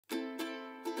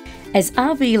As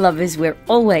RV lovers, we're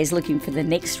always looking for the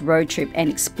next road trip and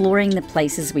exploring the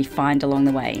places we find along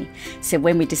the way. So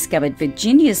when we discovered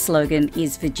Virginia's slogan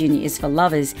is Virginia is for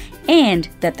lovers, and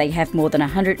that they have more than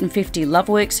 150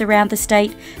 LOVEWORKS around the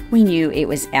state, we knew it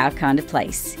was our kind of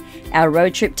place. Our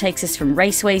road trip takes us from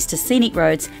Raceways to scenic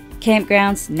roads,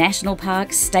 campgrounds, national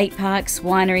parks, state parks,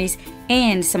 wineries,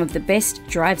 and some of the best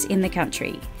drives in the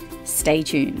country. Stay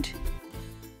tuned.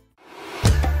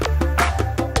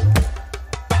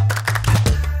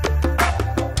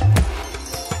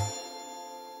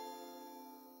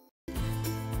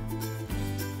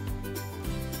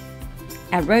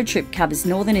 Our road trip covers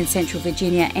northern and central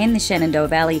Virginia and the Shenandoah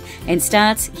Valley and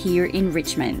starts here in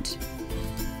Richmond.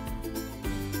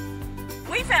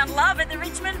 We found love at the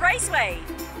Richmond Raceway.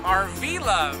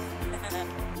 RVLove.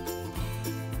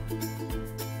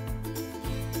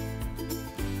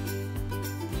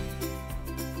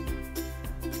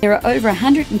 There are over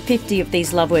 150 of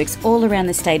these LOVEWORKS all around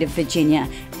the state of Virginia,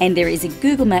 and there is a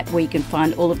Google map where you can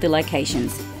find all of the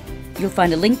locations. You'll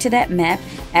find a link to that map,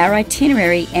 our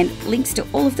itinerary, and links to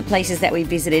all of the places that we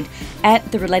visited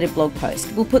at the related blog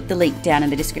post. We'll put the link down in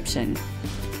the description.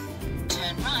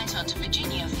 Turn right onto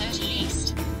Virginia 30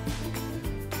 East.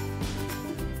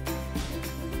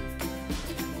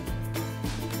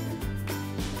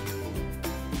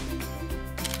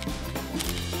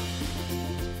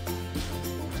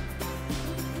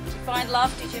 Did you find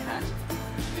love, did you, hun?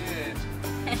 Good.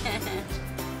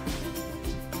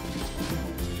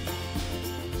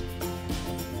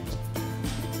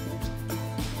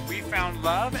 We found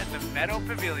love at the Meadow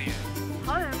Pavilion,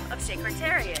 home of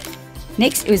Secretariat.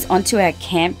 Next, it was onto our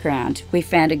campground. We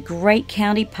found a great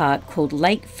county park called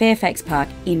Lake Fairfax Park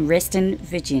in Reston,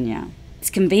 Virginia. It's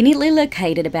conveniently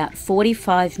located about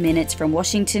 45 minutes from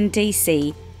Washington,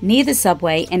 D.C., near the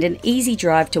subway, and an easy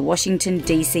drive to Washington,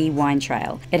 D.C. Wine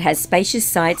Trail. It has spacious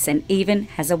sites and even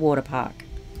has a water park.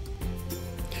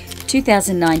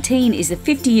 2019 is the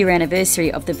 50-year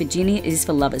anniversary of the Virginia is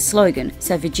for Lovers slogan,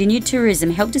 so Virginia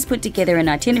Tourism helped us put together an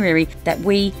itinerary that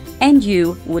we and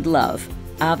you would love,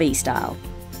 RV style.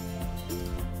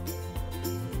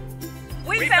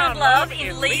 We found love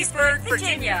in Leesburg,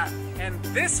 Virginia. And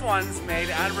this one's made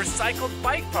out of recycled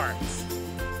bike parts.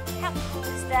 How cool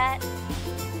is that?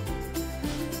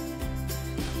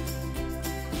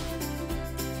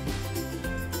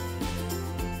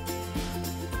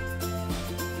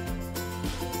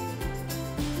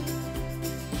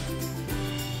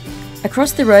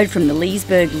 Across the road from the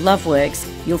Leesburg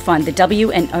LOVEWORKS, you'll find the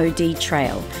W&OD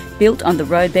Trail. Built on the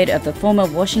roadbed of the former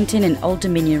Washington and Old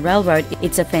Dominion Railroad,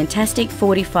 it's a fantastic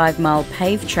 45-mile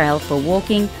paved trail for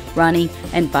walking, running,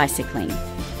 and bicycling.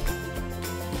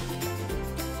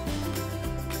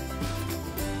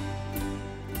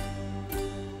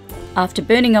 After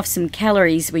burning off some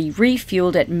calories, we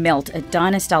refueled at Melt, a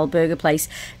diner-style burger place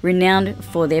renowned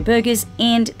for their burgers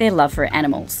and their love for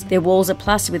animals. Their walls are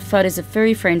plastered with photos of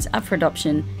furry friends up for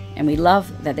adoption, and we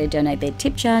love that they donate their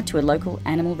tip jar to a local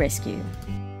animal rescue.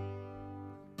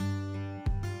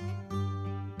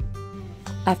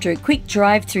 After a quick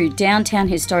drive through downtown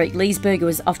historic Leesburg, it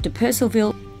was off to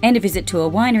Purcellville and a visit to a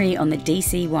winery on the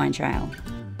DC Wine Trail.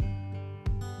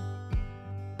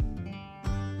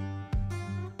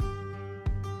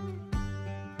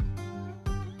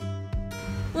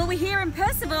 Well, we're here in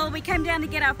Percival. We came down to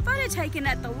get our photo taken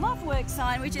at the LOVEWORKS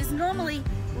sign, which is normally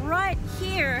right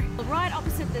here, right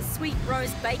opposite the Sweet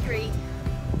Rose Bakery.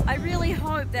 I really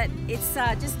hope that it's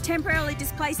just temporarily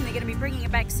displaced and they're going to be bringing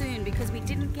it back soon, because we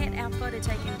didn't get our photo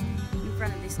taken in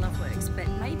front of this LOVEWORKS. But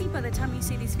maybe by the time you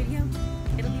see this video,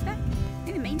 it'll be back.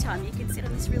 In the meantime, you can sit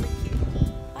on this really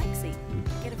cute bike seat and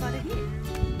get a photo here.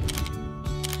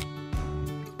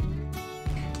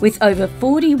 With over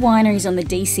 40 wineries on the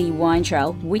DC Wine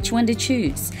Trail, which one to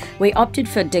choose? We opted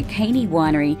for Dakaney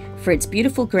Winery for its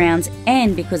beautiful grounds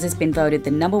and because it's been voted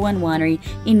the #1 winery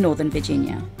in Northern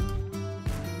Virginia.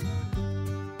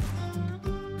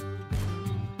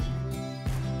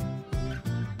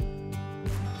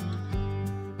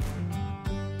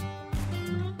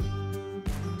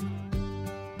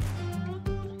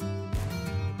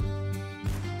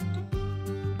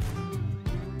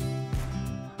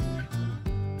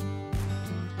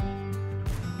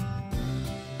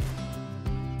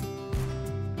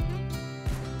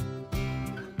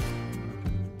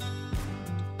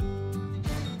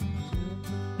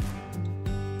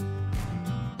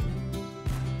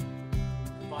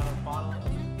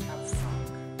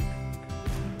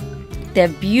 They're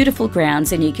beautiful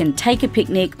grounds and you can take a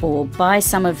picnic or buy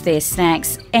some of their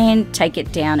snacks and take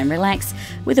it down and relax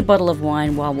with a bottle of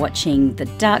wine while watching the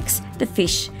ducks, the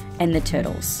fish and the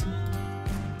turtles.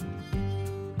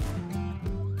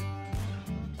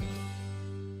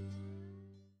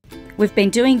 We've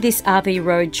been doing this RV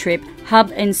road trip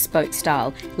hub and spoke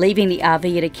style, leaving the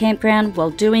RV at a campground while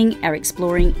doing our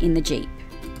exploring in the Jeep.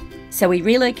 So we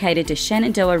relocated to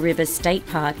Shenandoah River State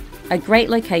Park, a great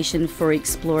location for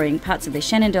exploring parts of the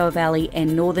Shenandoah Valley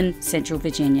and northern central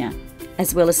Virginia,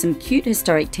 as well as some cute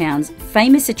historic towns,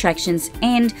 famous attractions,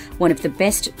 and one of the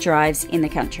best drives in the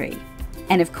country.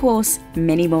 And of course,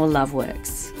 many more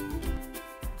LOVEWORKS.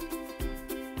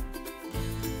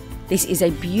 This is a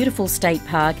beautiful state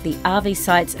park. The RV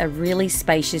sites are really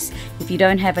spacious. If you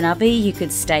don't have an RV, you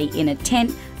could stay in a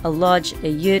tent, a lodge, a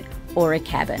yurt, or a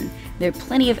cabin. There are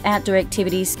plenty of outdoor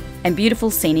activities and beautiful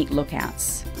scenic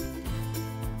lookouts.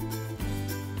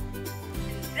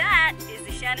 That is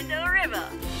the Shenandoah River.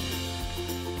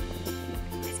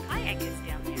 There's kayakers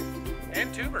down there.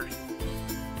 And tubers.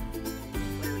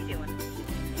 What are we doing?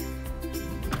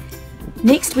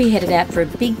 Next, we headed out for a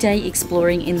big day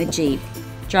exploring in the Jeep,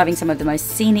 driving some of the most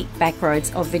scenic back roads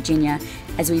of Virginia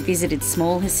as we visited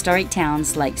small historic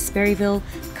towns like Sperryville,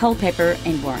 Culpeper,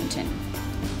 and Warrenton,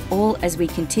 all as we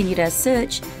continued our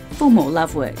search for more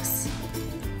LOVEWORKS.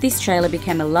 This trailer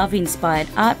became a love-inspired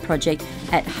art project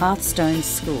at Hearthstone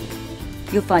School.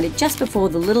 You'll find it just before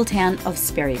the little town of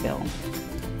Sperryville.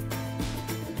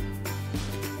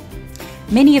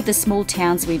 Many of the small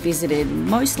towns we visited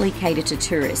mostly cater to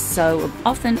tourists, so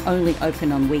often only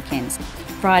open on weekends,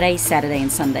 Friday, Saturday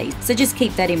and Sunday. So just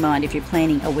keep that in mind if you're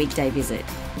planning a weekday visit.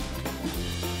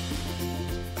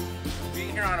 Being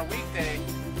here on a weekday,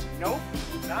 nope,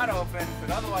 not open,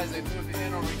 but otherwise they moved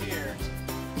in over here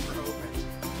for open.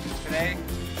 Today,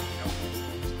 nope.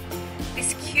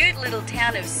 This cute little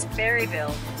town of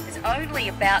Sperryville is only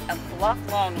about a block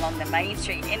long along the main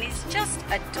street and is just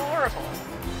adorable.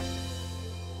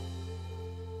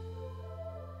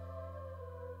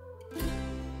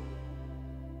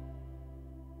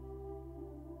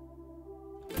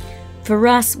 For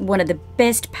us, one of the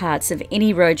best parts of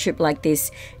any road trip like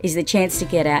this is the chance to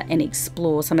get out and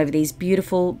explore some of these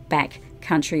beautiful back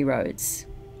country roads.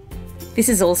 This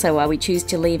is also why we choose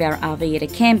to leave our RV at a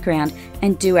campground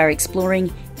and do our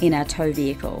exploring in our tow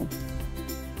vehicle.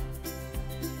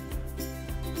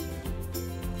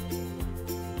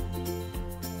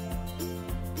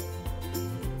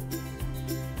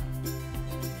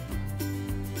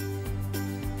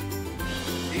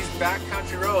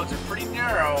 Backcountry roads are pretty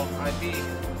narrow. I'd be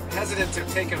hesitant to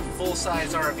take a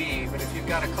full-size RV, but if you've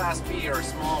got a Class B or a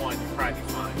small one, you'll probably be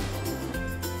fine.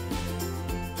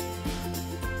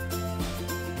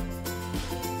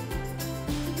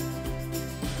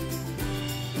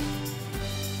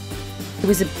 It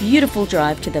was a beautiful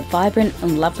drive to the vibrant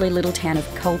and lovely little town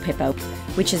of Culpeper,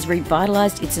 which has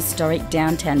revitalised its historic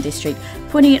downtown district,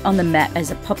 putting it on the map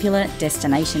as a popular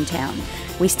destination town.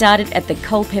 We started at the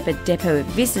Culpeper Depot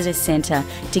Visitor Centre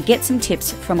to get some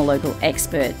tips from a local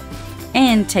expert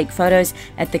and take photos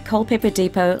at the Culpeper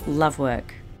Depot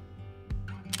LOVEWORK.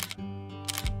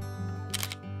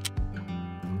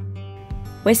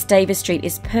 West Davis Street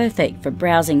is perfect for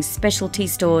browsing specialty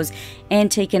stores,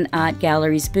 antique and art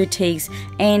galleries, boutiques,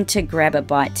 and to grab a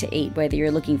bite to eat, whether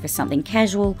you're looking for something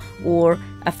casual or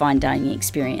a fine dining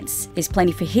experience. There's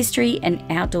plenty for history and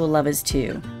outdoor lovers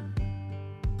too.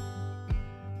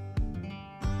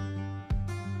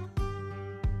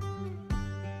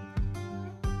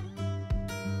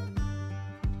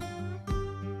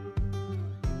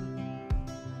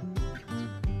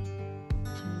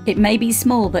 It may be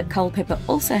small, but Culpeper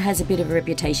also has a bit of a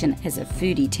reputation as a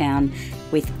foodie town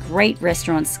with great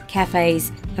restaurants,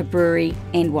 cafes, a brewery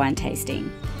and wine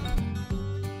tasting.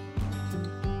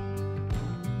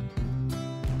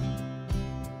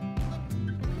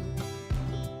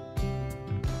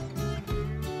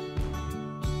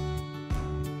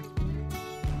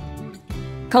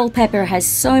 Culpeper has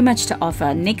so much to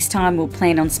offer. Next time we'll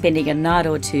plan on spending a night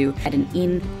or two at an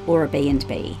inn or a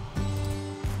B&B.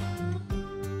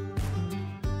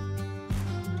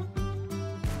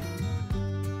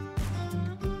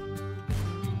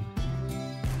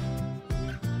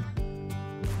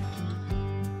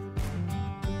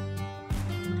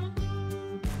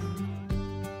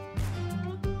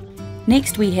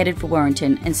 Next we headed for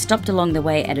Warrenton and stopped along the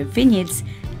way at a vineyards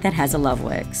that has a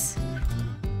LOVEWORKS.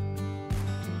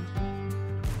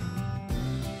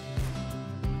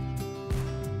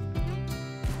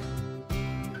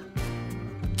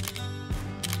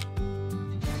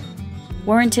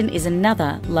 Warrenton is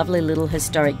another lovely little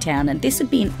historic town, and this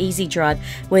would be an easy drive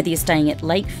whether you're staying at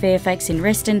Lake Fairfax in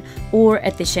Reston or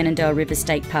at the Shenandoah River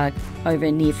State Park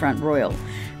over near Front Royal.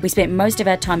 We spent most of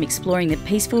our time exploring the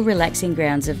peaceful, relaxing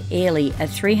grounds of Airlie, a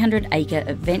 300-acre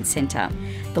event centre.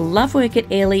 The LOVEWORK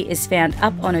at Airlie is found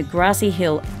up on a grassy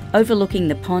hill overlooking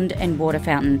the pond and water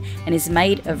fountain, and is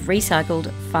made of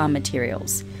recycled farm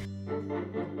materials.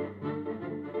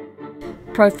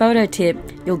 Pro photo tip,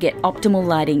 you'll get optimal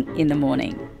lighting in the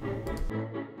morning.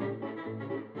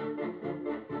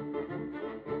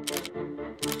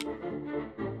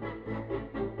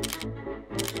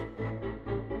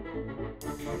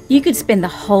 You could spend the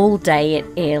whole day at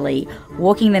Airlie,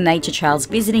 walking the nature trails,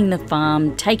 visiting the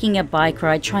farm, taking a bike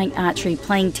ride, trying archery,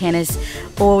 playing tennis,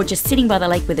 or just sitting by the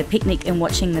lake with a picnic and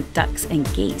watching the ducks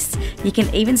and geese. You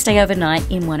can even stay overnight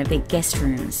in one of their guest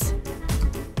rooms.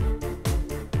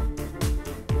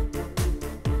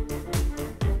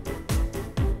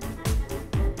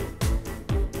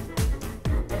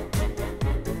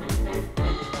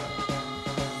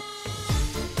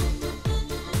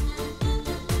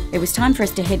 It was time for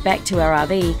us to head back to our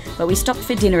RV, but we stopped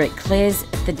for dinner at Claire's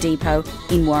at the Depot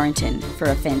in Warrington for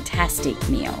a fantastic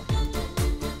meal.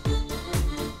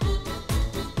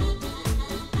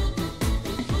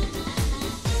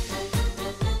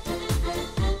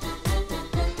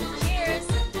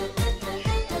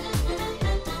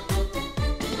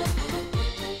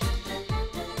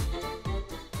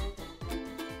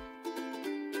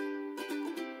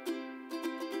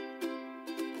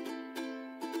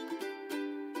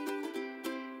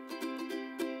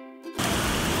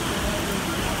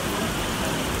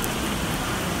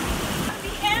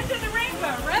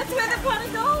 That's where the pot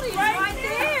of gold is, right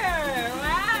there.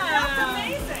 Wow. That's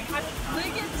amazing. Look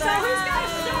at that. So who's got a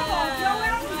shovel? Go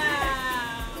out and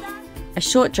get it. A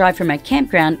short drive from our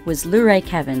campground was Luray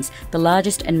Caverns, the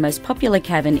largest and most popular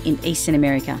cavern in Eastern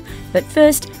America. But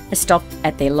first, a stop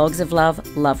at their Logs of Love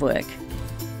LOVEWORK.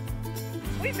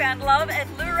 We found love at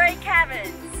Luray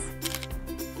Caverns.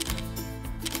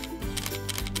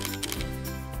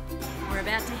 We're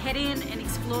about to head in and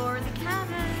explore the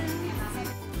caverns.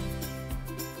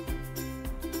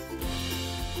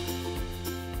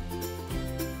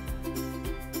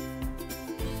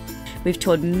 We've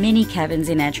toured many caverns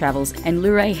in our travels, and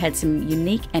Luray had some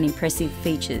unique and impressive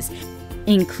features,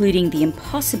 including the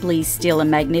impossibly still and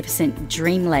magnificent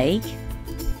Dream Lake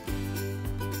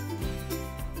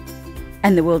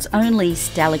and the world's only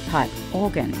stalagmite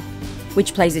organ,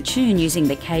 which plays a tune using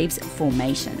the cave's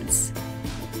formations.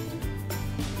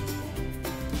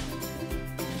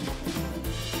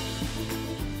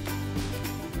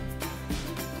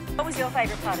 What was your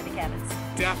favourite part of the caverns?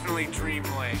 Definitely Dream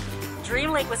Lake.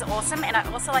 Dream Lake was awesome, and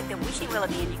I also like the wishing well at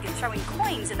the end. You can throw in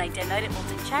coins and they donate it all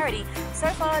to charity. So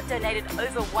far, I've donated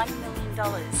over $1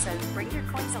 million, so bring your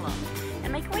coins along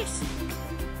and make a wish.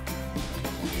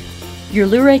 Your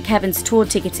Luray Caverns tour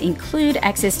tickets include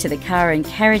access to the car and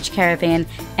carriage caravan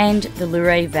and the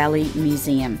Luray Valley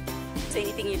Museum. Is there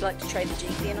anything you'd like to trade the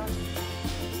Jeep in on?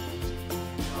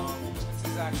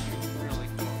 This is actually really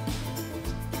cool.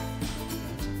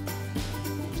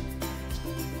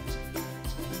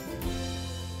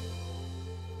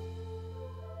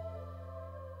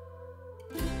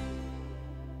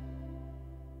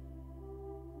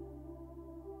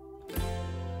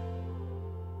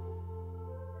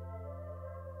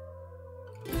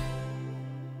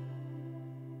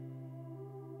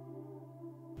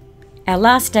 Our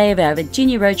last day of our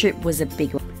Virginia road trip was a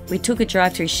big one. We took a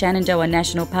drive through Shenandoah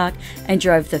National Park and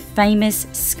drove the famous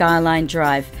Skyline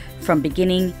Drive from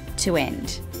beginning to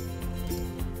end,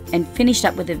 and finished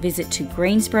up with a visit to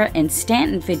Greensboro and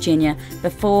Stanton, Virginia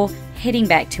before heading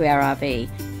back to our RV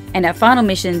and our final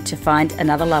mission to find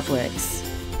another LOVEWORKS.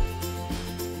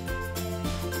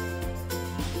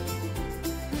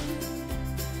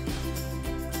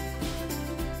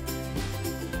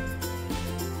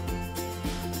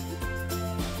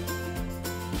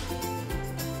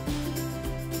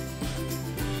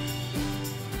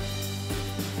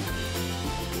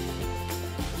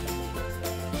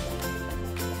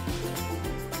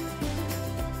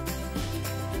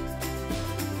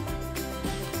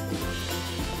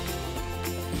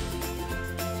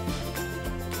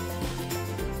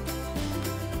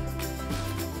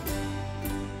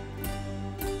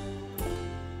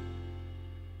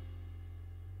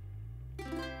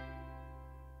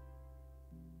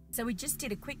 So we just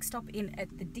did a quick stop in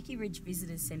at the Dickey Ridge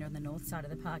Visitors Centre on the north side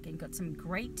of the park and got some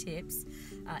great tips,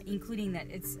 including that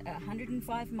it's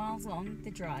 105 miles long, the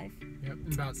drive. Yep,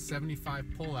 and about 75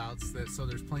 pull-outs, so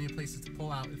there's plenty of places to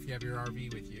pull out if you have your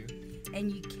RV with you. And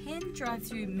you can drive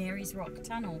through Mary's Rock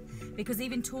Tunnel because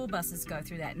even tour buses go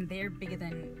through that and they're bigger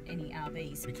than any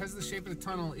RVs. Because the shape of the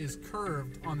tunnel is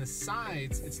curved, on the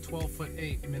sides it's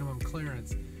 12'8" minimum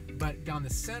clearance. But down the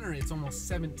center, it's almost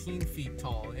 17 feet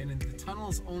tall, and the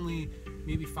tunnel's only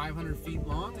maybe 500 feet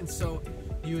long, and so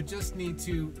You would just need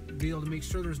to be able to make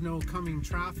sure there's no coming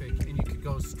traffic, and you could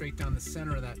go straight down the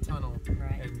center of that tunnel,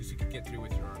 and you could get through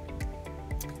with your RV.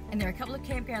 And there are a couple of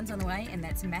campgrounds on the way, and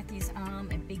that's Matthews Arm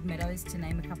and Big Meadows, to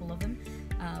name a couple of them.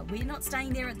 We're not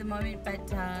staying there at the moment,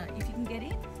 but if you can get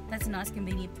in, that's a nice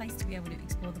convenient place to be able to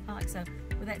explore the park. So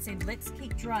with that said, let's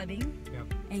keep driving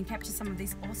and capture some of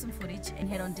this awesome footage and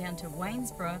head on down to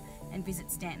Waynesboro and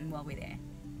visit Stanton while we're there.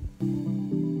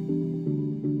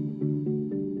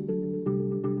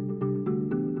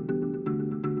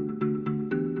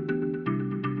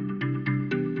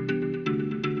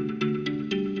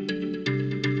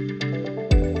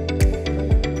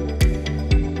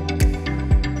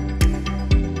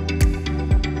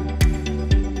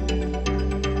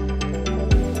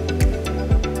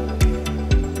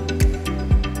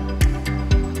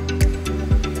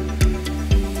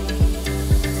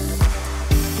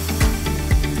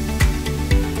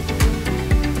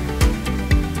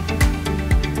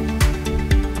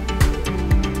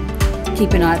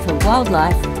 Keep an eye for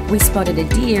wildlife. We spotted a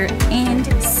deer and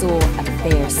saw a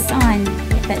bear sign,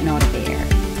 but not a bear.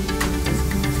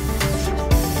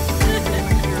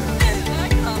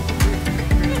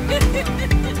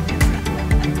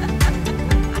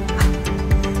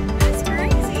 That's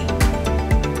crazy.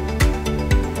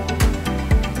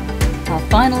 Our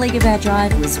final leg of our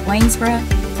drive was Waynesboro,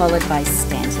 followed by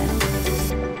Stanton.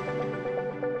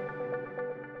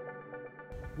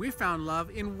 We found love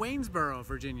in Waynesboro,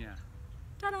 Virginia.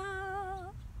 Ta-da!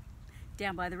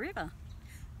 Down by the river.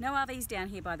 No RVs down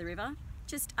here by the river,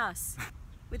 just us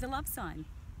with a love sign.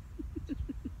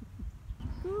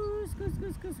 Goose, goose,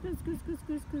 goose, goose, goose, goose, goose,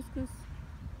 goose, goose, goose.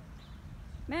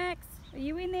 Max, are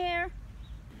you in there?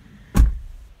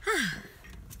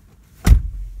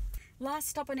 Last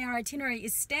stop on our itinerary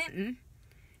is Stanton.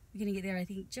 We're going to get there, I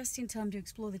think, just in time to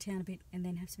explore the town a bit and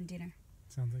then have some dinner.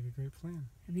 Sounds like a great plan.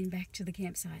 And then back to the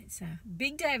campsite. So,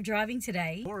 big day of driving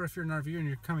today. Or if you're an RVer and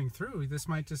you're coming through, this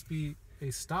might just be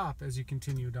a stop as you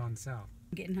continue on south.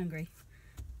 I'm getting hungry.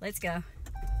 Let's go.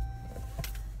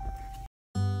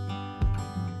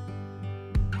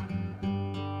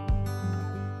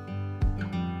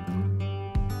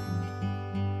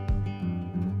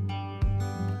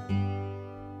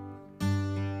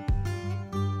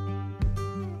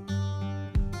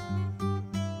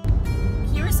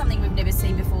 Something we've never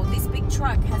seen before. This big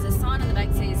truck has a sign on the back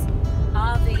that says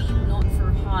RV not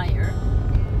for hire,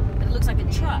 but it looks like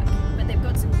a truck, but they've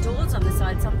got some doors on the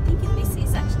side, so I'm thinking this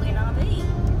is actually an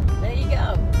RV. There you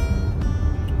go.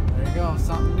 There you go,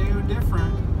 something new and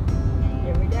different.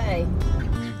 Every day.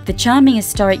 The charming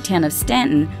historic town of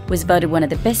Stanton was voted one of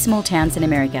the best small towns in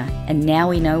America, and now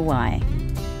we know why.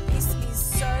 This is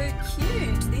so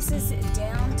cute. This is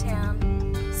downtown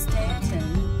Stanton.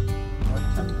 What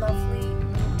a lovely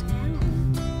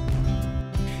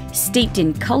Steeped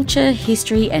in culture,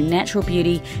 history and natural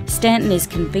beauty, Stanton is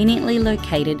conveniently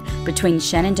located between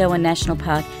Shenandoah National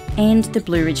Park and the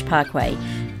Blue Ridge Parkway.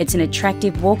 It's an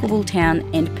attractive, walkable town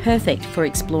and perfect for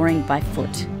exploring by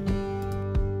foot.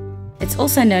 It's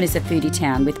also known as a foodie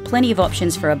town with plenty of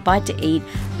options for a bite to eat,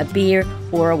 a beer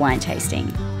or a wine tasting.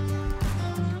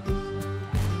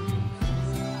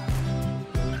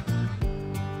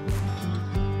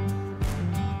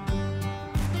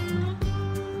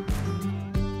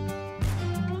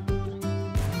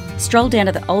 Stroll down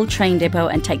to the old train depot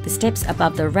and take the steps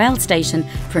above the rail station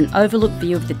for an overlook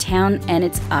view of the town and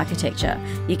its architecture.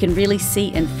 You can really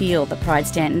see and feel the pride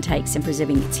Stanton takes in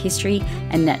preserving its history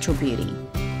and natural beauty.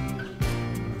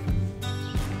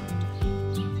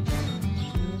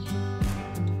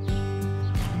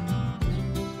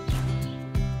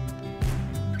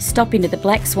 Stop into the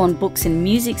Black Swan Books and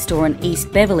Music Store in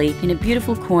East Beverly in a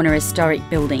beautiful corner historic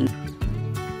building.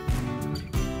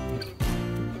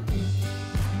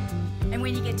 And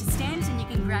when you get to Stanton, you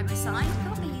can grab a signed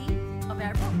copy of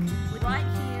our book right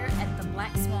here at the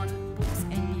Black Swan Books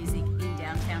and Music in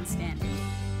downtown Stanton.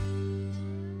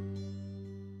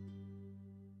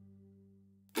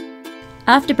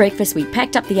 After breakfast, we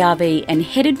packed up the RV and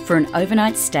headed for an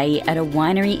overnight stay at a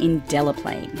winery in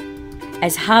Delaplane.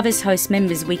 As Harvest Host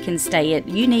members, we can stay at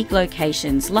unique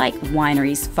locations like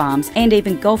wineries, farms, and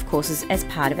even golf courses as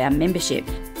part of our membership.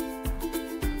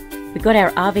 We got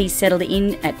our RV settled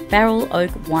in at Barrel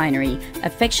Oak Winery,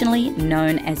 affectionately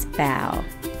known as BOW.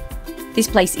 This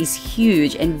place is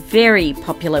huge and very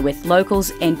popular with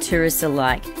locals and tourists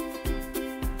alike.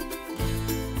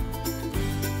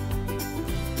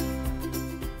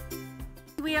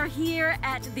 We are here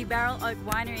at at the Barrel Oak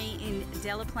Winery in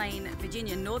Delaplane,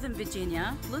 Virginia, Northern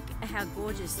Virginia. Look at how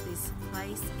gorgeous this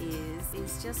place is.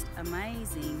 It's just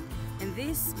amazing. And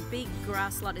this big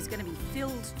grass lot is going to be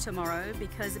filled tomorrow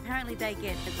because apparently they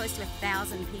get close to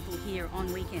 1,000 people here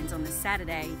on weekends on the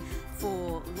Saturday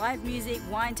for live music,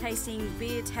 wine tasting,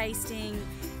 beer tasting,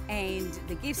 and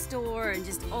the gift store, and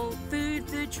just all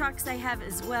food trucks they have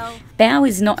as well. Bow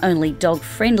is not only dog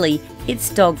friendly, it's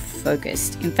dog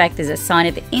focused. In fact, there's a sign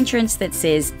at the entrance that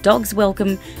says dogs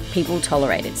welcome, people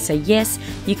tolerated. So yes,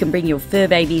 you can bring your fur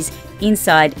babies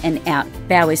inside and out.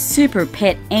 Bow is super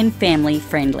pet and family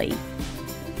friendly.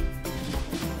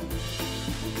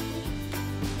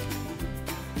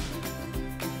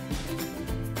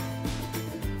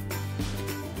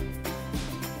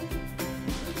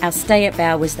 Our stay at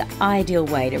Bow was the ideal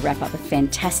way to wrap up a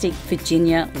fantastic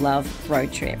Virginia Love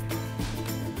road trip.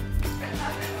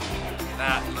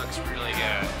 That looks really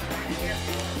good.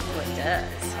 Oh, it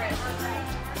does.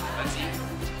 Let's eat.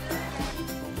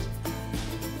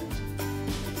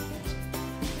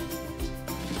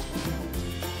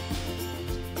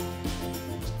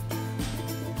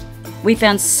 We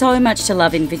found so much to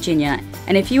love in Virginia,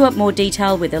 and if you want more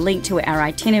detail with a link to our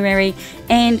itinerary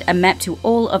and a map to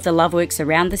all of the LOVEWORKS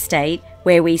around the state,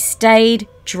 where we stayed,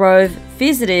 drove,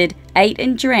 visited, ate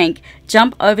and drank,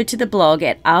 jump over to the blog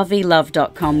at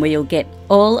RVLove.com where you'll get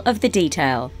all of the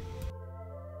detail.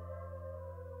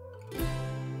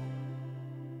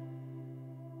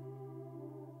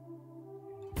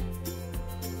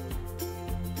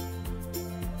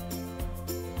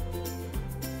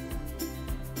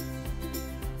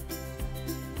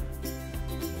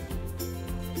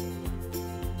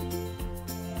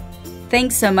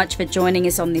 Thanks so much for joining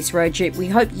us on this road trip. We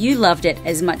hope you loved it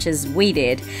as much as we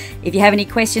did. If you have any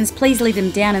questions, please leave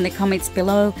them down in the comments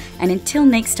below. And until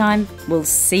next time, we'll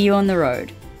see you on the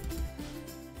road.